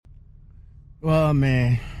Well,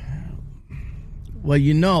 man. Well,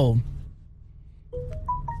 you know.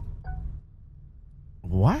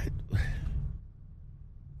 What?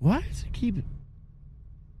 Why does it keep it?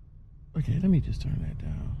 Okay, let me just turn that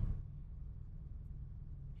down.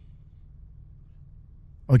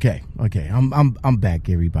 Okay. I'm back,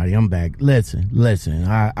 everybody. I'm back. Listen.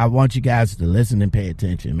 I want you guys to listen and pay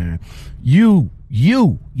attention, man. You,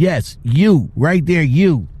 yes, you, right there,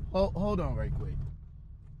 you. Hold on, right quick.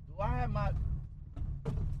 Do I have my?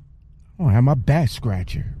 I don't have my back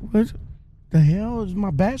scratcher. What the hell is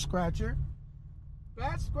my back scratcher?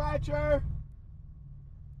 Back scratcher.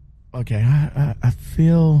 Okay, I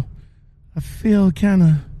feel kind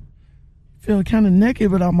of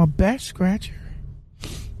naked without my back scratcher.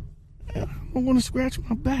 I don't want to scratch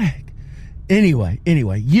my back. Anyway,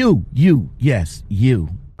 you, yes, you.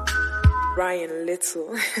 Ryan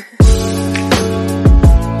Little.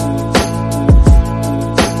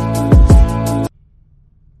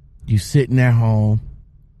 You sitting at home.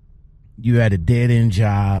 You had a dead-end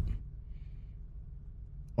job.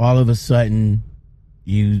 All of a sudden,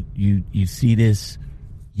 you see this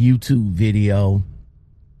YouTube video,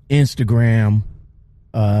 Instagram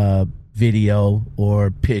video or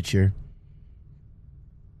picture,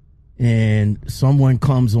 and someone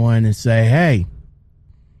comes on and say, hey,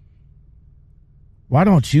 why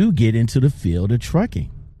don't you get into the field of trucking?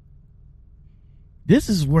 This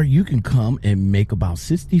is where you can come and make about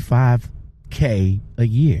 $65K a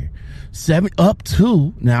year. Up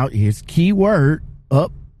to, now here's key word,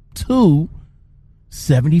 up to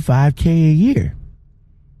 $75K a year.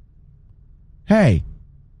 Hey,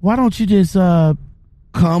 why don't you just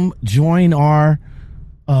come join our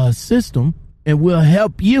system, and we'll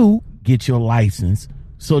help you get your license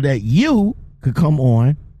so that you could come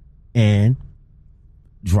on and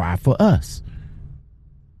drive for us.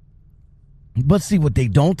 But see, what they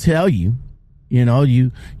don't tell you,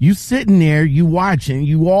 you sitting there, you watching,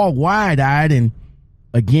 you all wide-eyed, and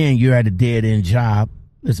again, you're at a dead-end job.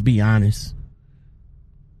 Let's be honest.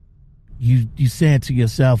 You saying to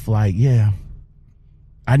yourself, like, yeah,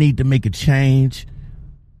 I need to make a change.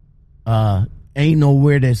 Ain't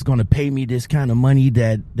nowhere that's gonna pay me this kind of money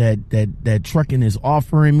that trucking is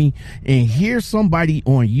offering me. And here's somebody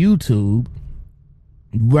on YouTube,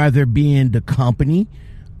 whether being the company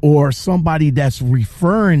or somebody that's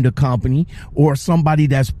referring the company or somebody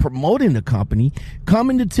that's promoting the company,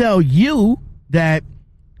 coming to tell you that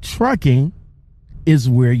trucking is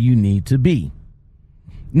where you need to be.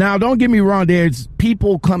 Now, don't get me wrong. There's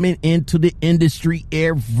people coming into the industry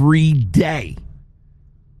every day.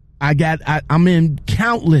 I'm in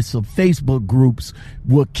countless of Facebook groups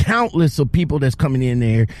with countless of people that's coming in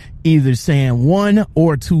there either saying one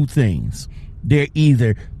or two things. They're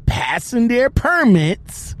either passing their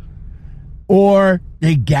permits or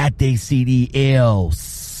they got their CDLs.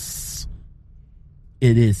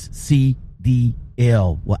 It is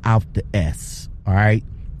CDL without the S. All right.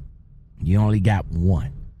 You only got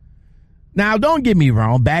one. Now, don't get me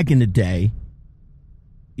wrong. Back in the day,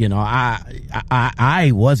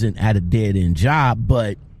 I wasn't at a dead end job,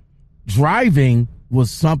 but driving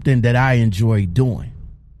was something that I enjoyed doing.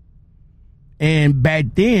 And back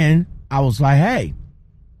then I was like, hey,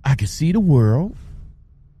 I could see the world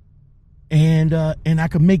and I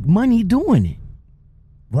could make money doing it.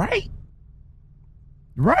 Right?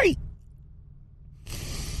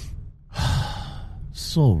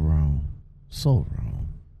 So wrong.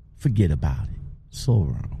 Forget about it. So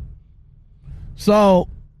wrong. So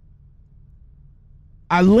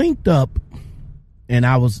I linked up, and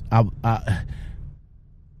I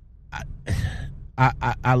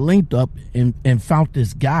linked up and found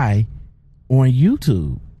this guy on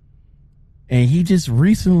YouTube, and he just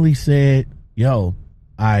recently said, yo,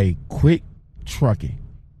 I quit trucking,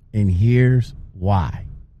 and here's why.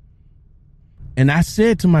 And I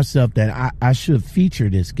said to myself that I should feature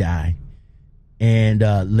this guy and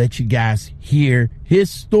let you guys hear his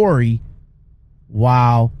story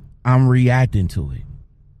while I'm reacting to it.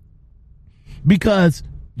 Because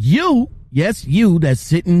you that's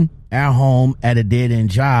sitting at home at a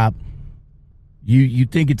dead-end job, you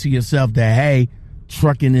thinking to yourself that, hey,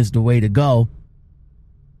 trucking is the way to go.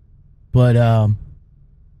 But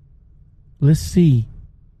let's see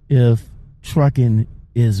if trucking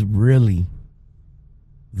is really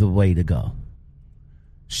the way to go.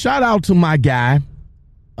 Shout out to my guy,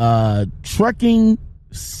 Trucking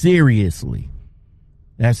Seriously.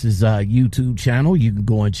 That's his YouTube channel. You can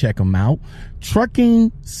go and check him out.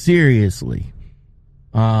 Trucking Seriously.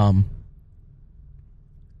 He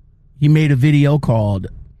made a video called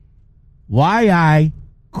Why I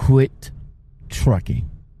Quit Trucking.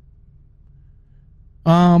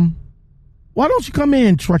 why don't you come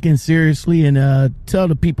in, Trucking Seriously, and tell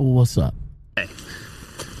the people what's up? Hey,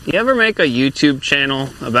 you ever make a YouTube channel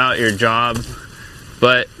about your job,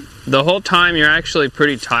 but the whole time you're actually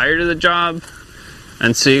pretty tired of the job,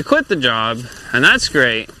 and so you quit the job, and that's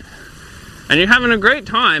great, and you're having a great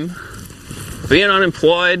time being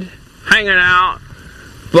unemployed, hanging out,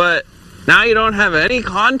 but now you don't have any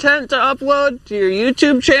content to upload to your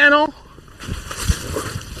YouTube channel?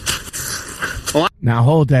 Now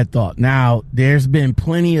hold that thought. Now there's been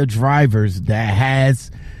plenty of drivers that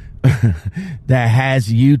has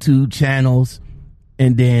YouTube channels,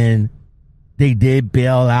 and then they did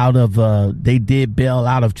bail out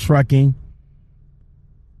of trucking,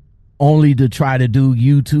 only to try to do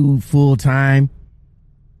YouTube full time,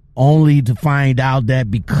 only to find out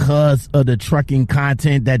that because of the trucking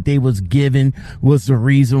content that they was given was the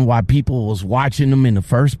reason why people was watching them in the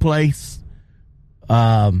first place.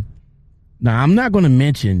 Now, I'm not going to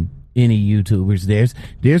mention any YouTubers.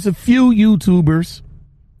 There's a few YouTubers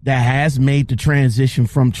that has made the transition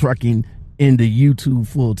from trucking into YouTube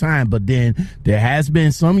full time, but then there has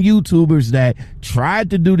been some YouTubers that tried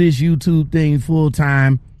to do this YouTube thing full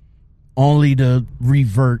time only to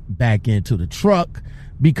revert back into the truck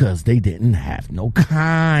because they didn't have no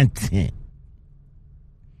content.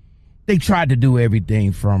 They tried to do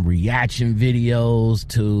everything from reaction videos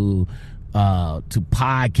to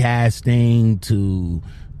podcasting to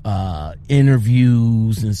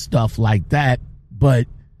interviews and stuff like that, but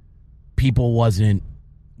people wasn't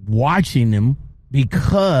watching them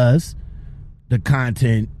because the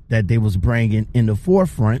content that they was bringing in the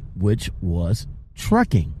forefront, which was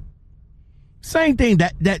trucking. Same thing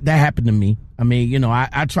that happened to me. I mean, you know,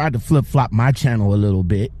 I tried to flip-flop my channel a little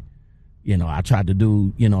bit. You know, I tried to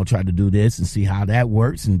do this and see how that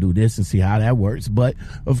works, and do this and see how that works. But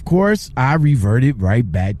of course, I reverted right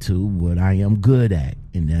back to what I am good at,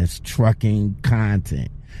 and that's trucking content.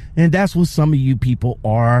 And that's what some of you people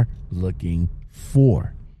are looking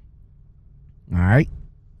for. All right.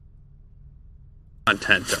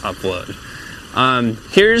 Content to upload.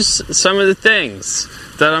 Here's some of the things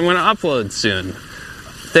that I'm going to upload soon.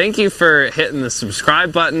 Thank you for hitting the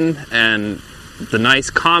subscribe button and the nice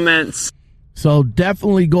comments. So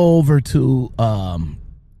definitely go over to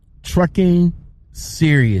Trucking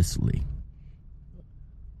Seriously.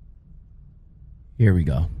 Here we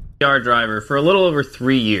go. Driver for a little over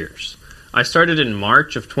 3 years. I started in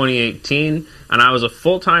March of 2018, and I was a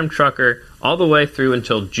full-time trucker all the way through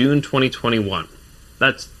until June 2021.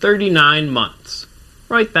 That's 39 months.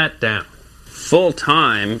 Write that down.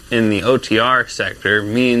 Full-time in the OTR sector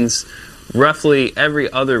means roughly every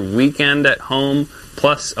other weekend at home,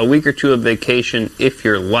 plus a week or two of vacation if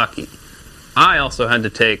you're lucky. I also had to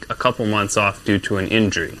take a couple months off due to an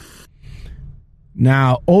injury.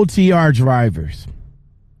 Now, OTR drivers,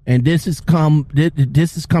 and this is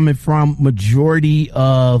coming from majority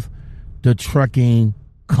of the trucking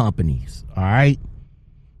companies, all right?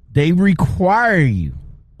 They require you,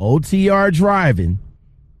 OTR driving,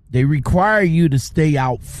 they require you to stay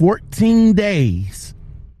out 14 days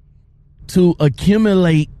to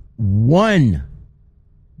accumulate 1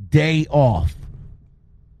 day off,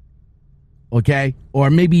 okay? Or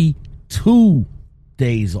maybe 2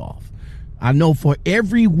 days off. I know for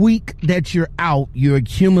every week that you're out, you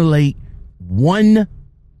accumulate 1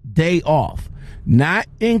 day off, not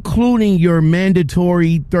including your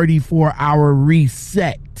mandatory 34-hour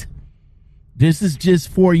reset. This is just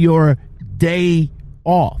for your day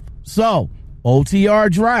off. So, OTR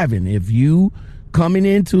driving, if you coming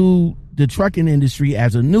into the trucking industry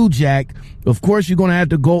as a new jack, of course you're going to have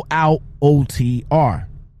to go out OTR.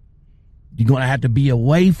 You're going to have to be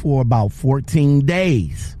away for about 14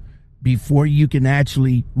 days before you can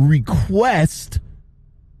actually request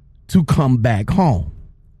to come back home.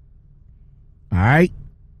 All right?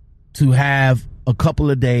 To have a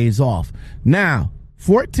couple of days off. Now,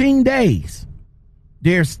 14 days.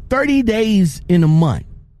 There's 30 days in a month.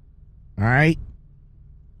 All right?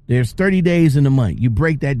 There's 30 days in a month. You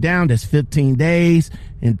break that down, that's 15 days.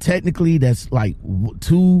 And technically, that's like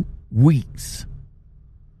 2 weeks.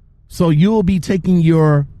 So you'll be taking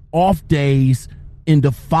your off days in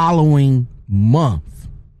the following month.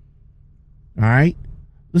 All right?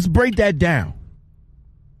 Let's break that down.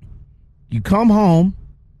 You come home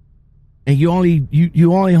and you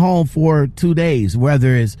only home for 2 days,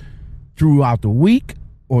 whether it's throughout the week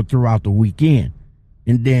or throughout the weekend.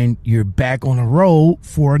 And then you're back on the road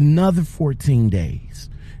for another 14 days.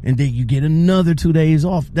 And then you get another 2 days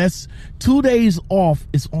off. That's 2 days off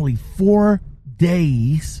is only 4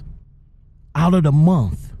 days out of the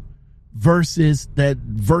month versus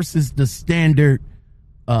the standard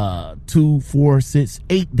 2, 4, 6,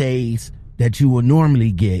 8 days that you would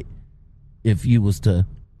normally get if you was to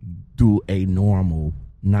do a normal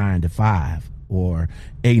 9 to 5 or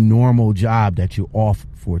a normal job that you're off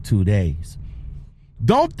for 2 days.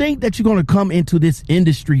 Don't think that you're going to come into this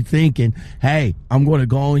industry thinking, hey, I'm going to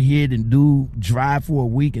go ahead and drive for a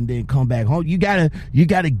week and then come back home. You gotta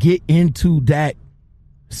get into that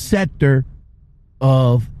sector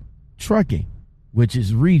of trucking, which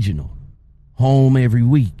is regional, home every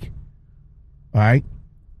week. All right.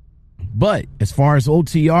 But as far as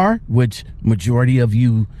OTR, which majority of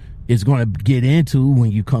you is going to get into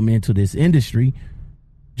when you come into this industry,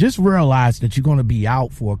 just realize that you're going to be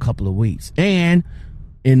out for a couple of weeks. And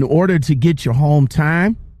in order to get your home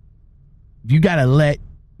time, you got to let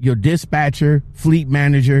your dispatcher, fleet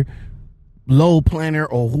manager, load planner,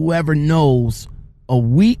 or whoever knows a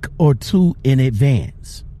week or two in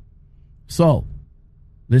advance. So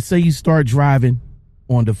let's say you start driving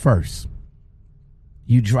on the 1st.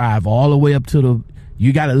 You drive all the way up to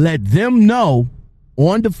you got to let them know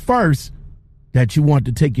on the 1st that you want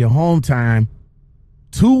to take your home time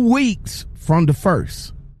 2 weeks from the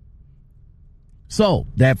 1st. So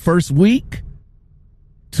that first week,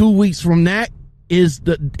 2 weeks from that is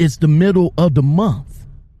the middle of the month.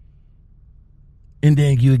 And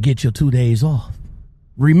then you get your 2 days off.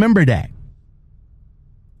 Remember that.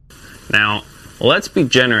 Now, let's be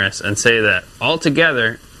generous and say that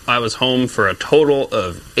altogether, I was home for a total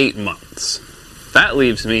of 8 months. That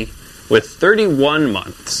leaves me with 31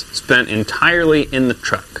 months spent entirely in the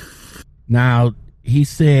truck. Now, he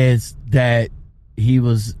says that he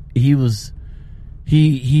was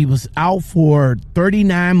out for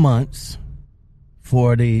 39 months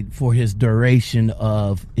for his duration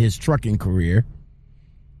of his trucking career.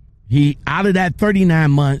 Out of that 39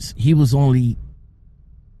 months, he was only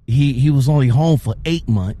home for 8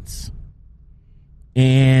 months.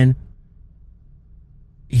 And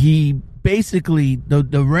he basically,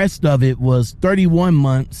 the rest of it was 31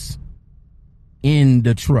 months in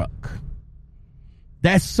the truck.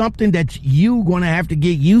 That's something that you're going to have to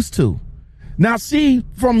get used to. Now, see,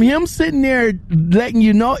 from him sitting there letting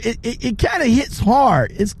you know, it kind of hits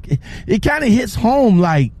hard. It kind of hits home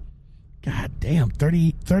like, God damn,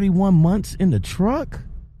 31 months in the truck?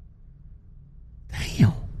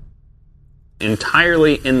 Damn.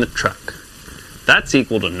 Entirely in the truck. That's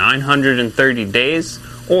equal to 930 days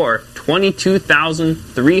or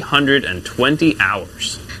 22,320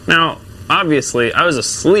 hours. Now, obviously, I was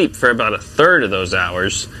asleep for about a third of those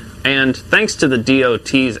hours, and thanks to the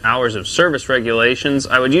DOT's hours of service regulations,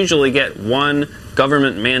 I would usually get one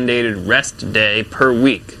government-mandated rest day per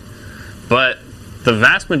week. But the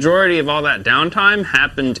vast majority of all that downtime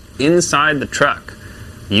happened inside the truck,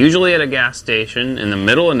 usually at a gas station in the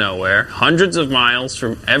middle of nowhere, hundreds of miles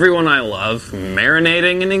from everyone I love,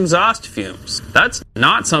 marinating in exhaust fumes. That's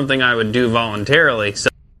not something I would do voluntarily. So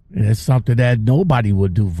it's something that nobody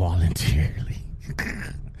would do voluntarily.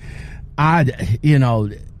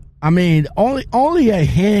 Only a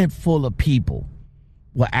handful of people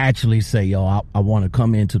will actually say, yo, I want to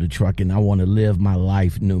come into the truck and I want to live my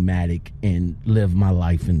life pneumatic and live my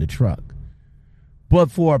life in the truck.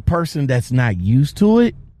 But for a person that's not used to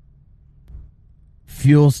it,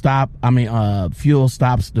 fuel stops, the fuel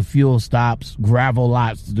stops, gravel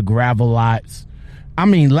lots, the gravel lots. I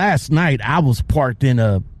mean, last night I was parked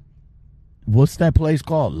in what's that place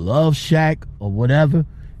called? Love Shack or whatever,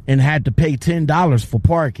 and had to pay $10 for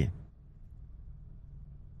parking.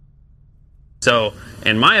 So,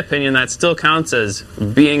 in my opinion, that still counts as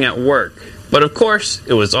being at work. But of course,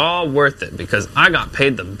 it was all worth it because I got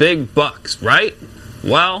paid the big bucks, right?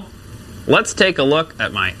 Well, let's take a look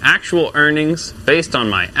at my actual earnings based on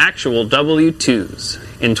my actual W-2s.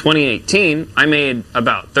 In 2018, I made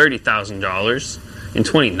about $30,000. In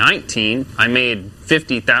 2019, I made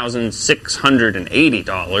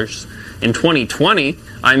 $50,680. In 2020,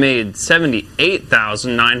 I made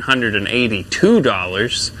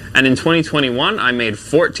 $78,982. And in 2021, I made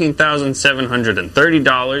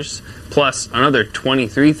 $14,730. Plus another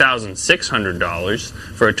 $23,600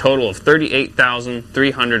 for a total of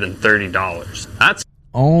 $38,330. That's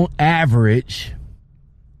on average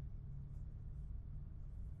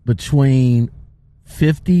between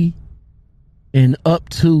 50 and up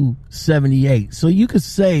to 78. So you could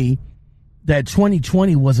say that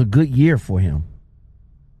 2020 was a good year for him.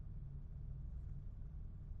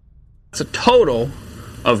 a total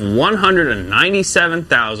of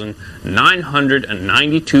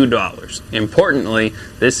 $197,992. Importantly,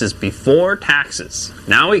 this is before taxes.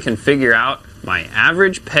 Now we can figure out my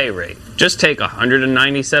average pay rate. Just take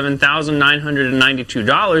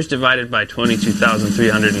 $197,992 divided by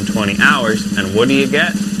 22,320 hours, and what do you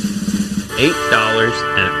get?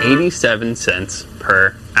 $8.87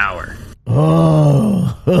 per hour.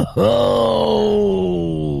 Oh,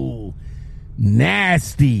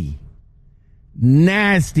 nasty.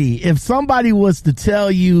 Nasty. If somebody was to tell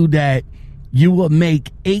you that you would make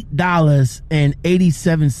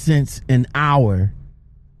 $8.87 an hour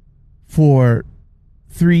for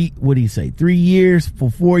 3 years, for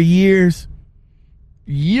 4 years,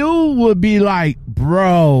 you would be like,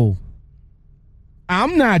 bro,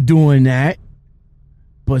 I'm not doing that.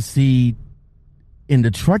 But see, in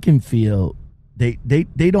the trucking field, they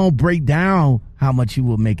don't break down how much you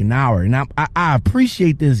will make an hour. And I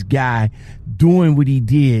appreciate this guy doing what he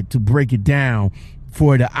did to break it down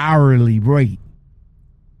for the hourly rate.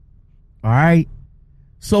 All right.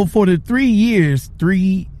 So for the 3 years,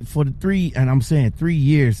 3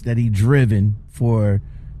 years that he driven for,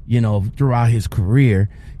 throughout his career,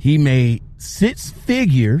 he made 6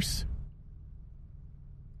 figures.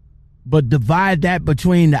 But divide that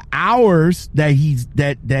between the hours that he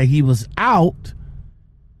was out,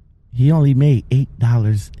 he only made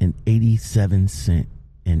 $8.87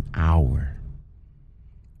 an hour.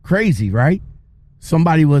 Crazy, right?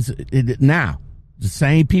 Somebody was now the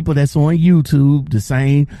same people that's on YouTube, the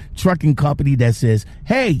same trucking company that says,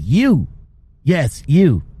 "Hey, you, yes,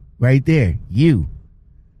 you, right there, you,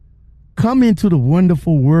 come into the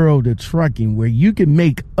wonderful world of trucking where you can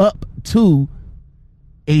make up to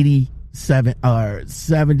 $87 or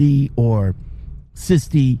 $70 or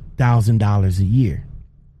 $60,000 a year."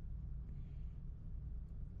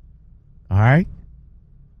 All right.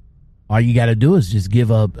 All you got to do is just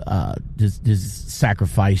give up, just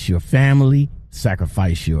sacrifice your family,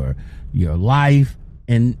 sacrifice your life,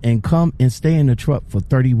 and come and stay in the truck for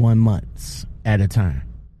 31 months at a time.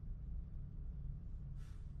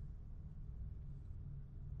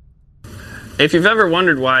 If you've ever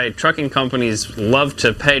wondered why trucking companies love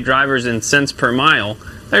to pay drivers in cents per mile,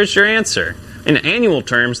 there's your answer. In annual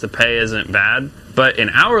terms, the pay isn't bad, but in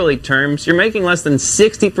hourly terms, you're making less than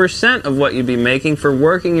 60% of what you'd be making for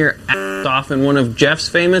working your ass off in one of Jeff's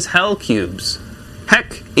famous hell cubes.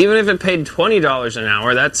 Heck, even if it paid $20 an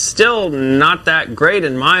hour, that's still not that great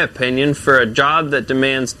in my opinion for a job that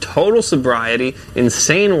demands total sobriety,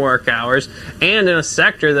 insane work hours, and in a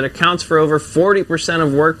sector that accounts for over 40%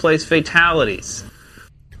 of workplace fatalities.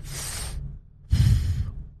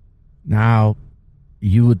 Now,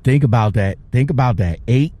 you would think about that. Think about that.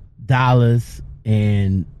 $8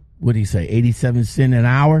 and what do you say, 87 cents an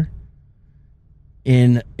hour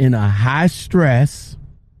in a high stress,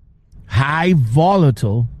 high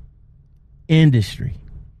volatile industry.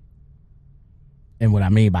 And what I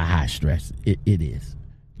mean by high stress, it is.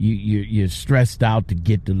 You're stressed out to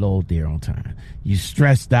get the load there on time. You're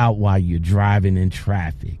stressed out while you're driving in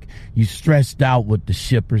traffic. You're stressed out with the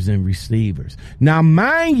shippers and receivers. Now,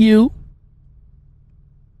 mind you,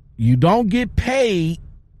 you don't get paid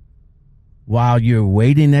while you're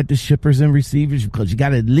waiting at the shippers and receivers because you got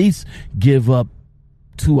to at least give up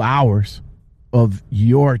 2 hours of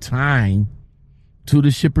your time to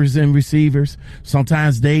the shippers and receivers.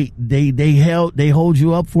 Sometimes they hold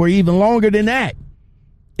you up for even longer than that.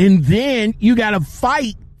 And then you got to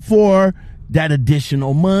fight for that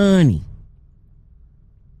additional money.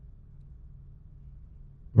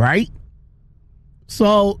 Right?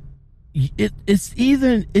 So it's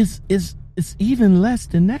even less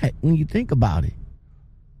than that when you think about it.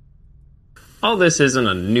 All this isn't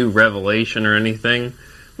a new revelation or anything.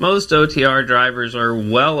 Most OTR drivers are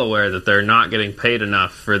well aware that they're not getting paid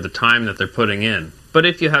enough for the time that they're putting in. But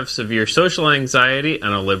if you have severe social anxiety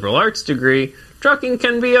and a liberal arts degree, trucking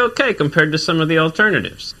can be okay compared to some of the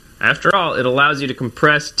alternatives. After all, it allows you to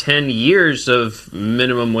compress 10 years of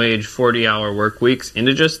minimum wage 40-hour work weeks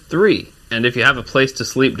into just 3. And if you have a place to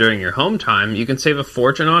sleep during your home time, you can save a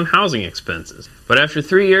fortune on housing expenses. But after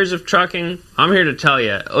 3 years of trucking, I'm here to tell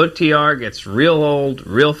you, OTR gets real old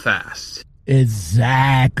real fast.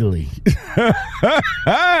 Exactly.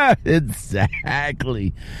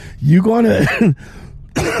 Exactly. You gonna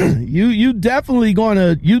you definitely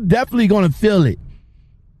gonna feel it.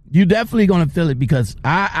 You definitely gonna feel it because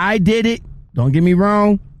I did it. Don't get me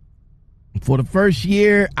wrong. For the first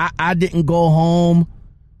year, I didn't go home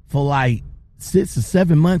for like 6 or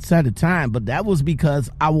 7 months at a time, but that was because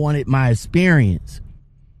I wanted my experience.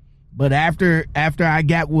 But after I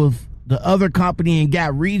got with the other company and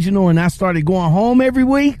got regional and I started going home every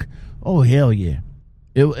week, oh hell yeah.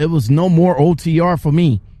 It was no more OTR for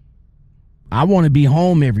me. I want to be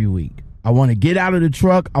home every week. I want to get out of the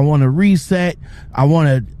truck. I want to reset. I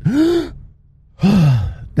want to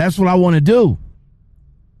that's what I want to do.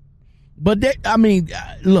 But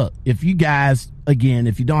look, if you guys, again,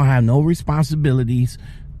 if you don't have no responsibilities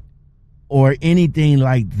or anything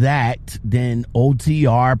like that, then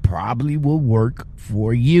OTR probably will work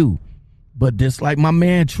for you. But just like my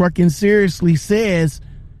man Trucking Seriously says,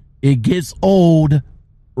 it gets old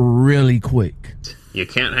really quick. You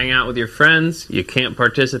can't hang out with your friends. You can't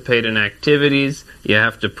participate in activities. You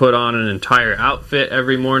have to put on an entire outfit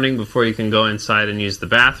every morning before you can go inside and use the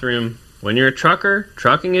bathroom. When you're a trucker,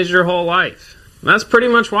 trucking is your whole life. And that's pretty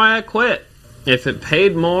much why I quit. If it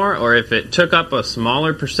paid more, or if it took up a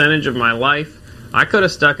smaller percentage of my life, I could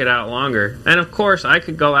have stuck it out longer. And of course, I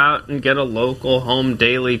could go out and get a local home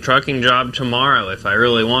daily trucking job tomorrow if I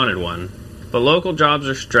really wanted one. But local jobs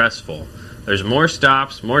are stressful. There's more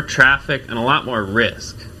stops, more traffic, and a lot more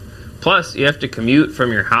risk. Plus, you have to commute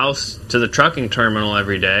from your house to the trucking terminal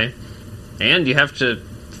every day, and you have to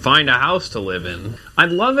find a house to live in.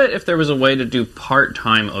 I'd love it if there was a way to do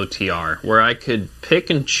part-time OTR, where I could pick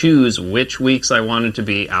and choose which weeks I wanted to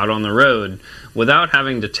be out on the road without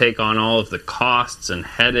having to take on all of the costs and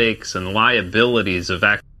headaches and liabilities of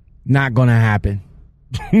Not gonna happen.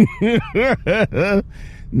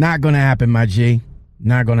 Not gonna happen, my G.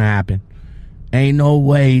 Not gonna happen. Ain't no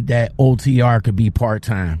way that OTR could be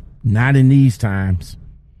part-time. Not in these times.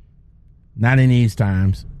 Not in these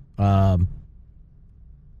times.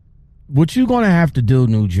 What you're going to have to do,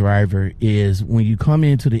 new driver, is when you come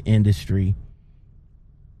into the industry,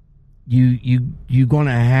 you're going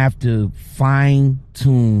to have to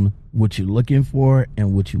fine-tune what you're looking for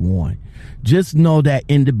and what you want. Just know that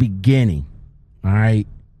in the beginning, all right,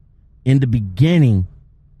 in the beginning,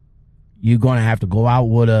 you're going to have to go out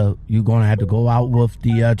with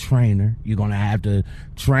the trainer. You're going to have to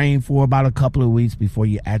train for about a couple of weeks before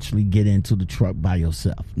you actually get into the truck by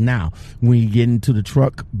yourself. Now, when you get into the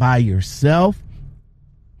truck by yourself,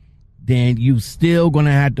 then you still going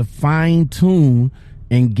to have to fine tune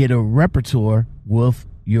and get a repertoire with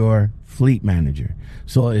your fleet manager.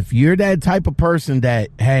 So if you're that type of person that,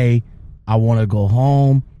 hey, I want to go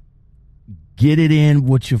home, get it in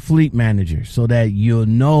with your fleet manager so that you'll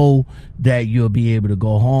know that you'll be able to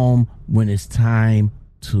go home when it's time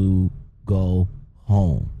to go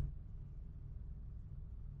home.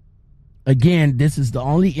 Again, this is the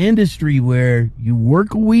only industry where you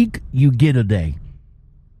work a week, you get a day.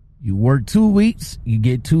 You work 2 weeks, you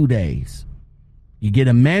get 2 days. You get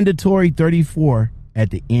a mandatory 34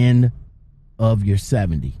 at the end of your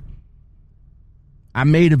 70. I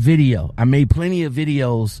made plenty of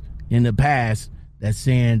videos in the past that's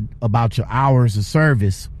saying about your hours of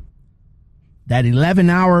service. That 11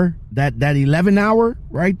 hour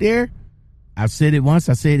right there, I've said it once,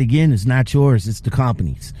 I say it again, it's not yours, it's the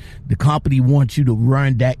company's. The company wants you to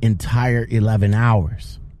run that entire 11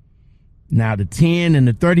 hours. Now the 10 and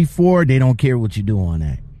the 34, they don't care what you do on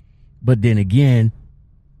that. But then again,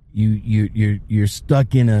 you're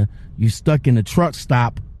stuck in a truck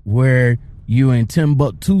stop where you're in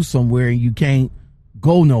Timbuktu somewhere and you can't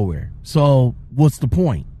go nowhere. So what's the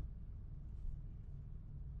point?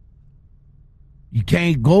 You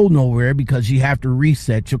can't go nowhere because you have to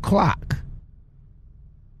reset your clock.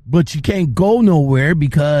 But you can't go nowhere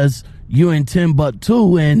because you're in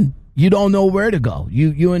Timbuktu and you don't know where to go.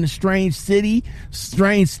 You're in a strange city,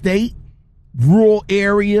 strange state, rural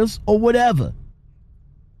areas, or whatever.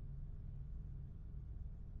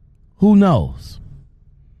 Who knows?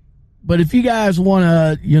 But if you guys want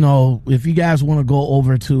to, go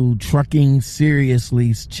over to Trucking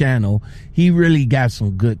Seriously's channel, he really got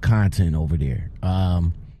some good content over there.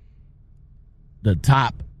 The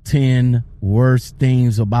top 10 worst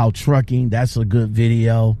things about trucking, that's a good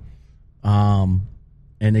video. And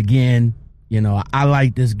again, I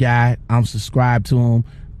like this guy. I'm subscribed to him,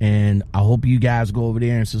 and I hope you guys go over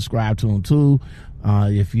there and subscribe to him too.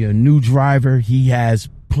 If you're a new driver, he has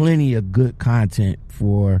plenty of good content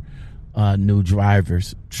for new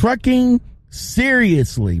drivers. Trucking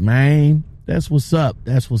Seriously, man. That's what's up.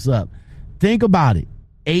 Think about it.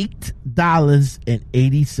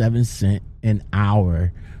 $8.87 an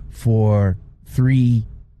hour for three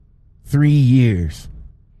years.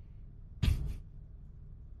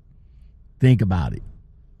 Think about it.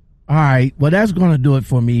 All right. Well, that's going to do it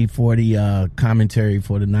for me for the commentary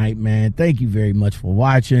for tonight, man. Thank you very much for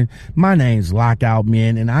watching. My name's Lockout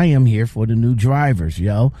Man, and I am here for the new drivers,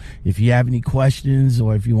 yo. If you have any questions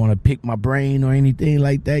or if you want to pick my brain or anything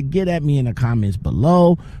like that, get at me in the comments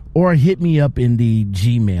below or hit me up in the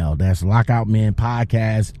Gmail. That's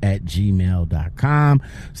lockoutmanpodcast@gmail.com.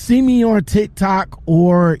 See me on TikTok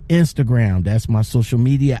or Instagram. That's my social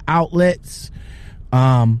media outlets.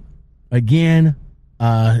 Again,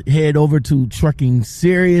 head over to Trucking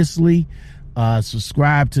Seriously,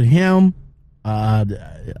 subscribe to him,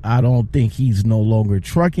 I don't think he's no longer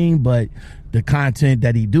trucking, but the content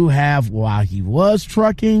that he do have while he was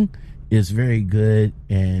trucking is very good,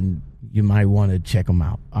 and you might want to check him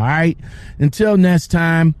out. All right. Until next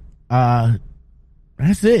time,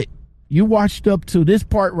 that's it. You watched up to this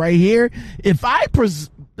part right here. If I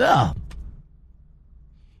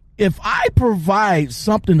provide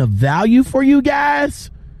something of value for you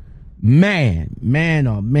guys, man,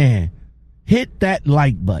 oh man, hit that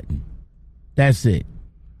like button. That's it.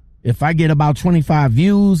 If I get about 25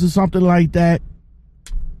 views or something like that,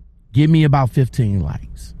 give me about 15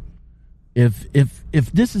 likes. If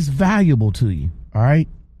this is valuable to you, all right,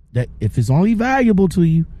 that if it's only valuable to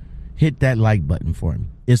you, hit that like button for me.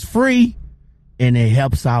 It's free, and it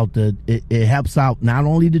helps out it helps out not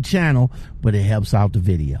only the channel, but it helps out the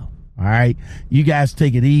video. All right, you guys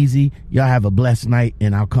take it easy. Y'all have a blessed night,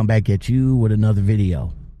 and I'll come back at you with another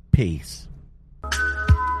video. Peace.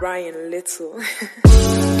 Ryan Little.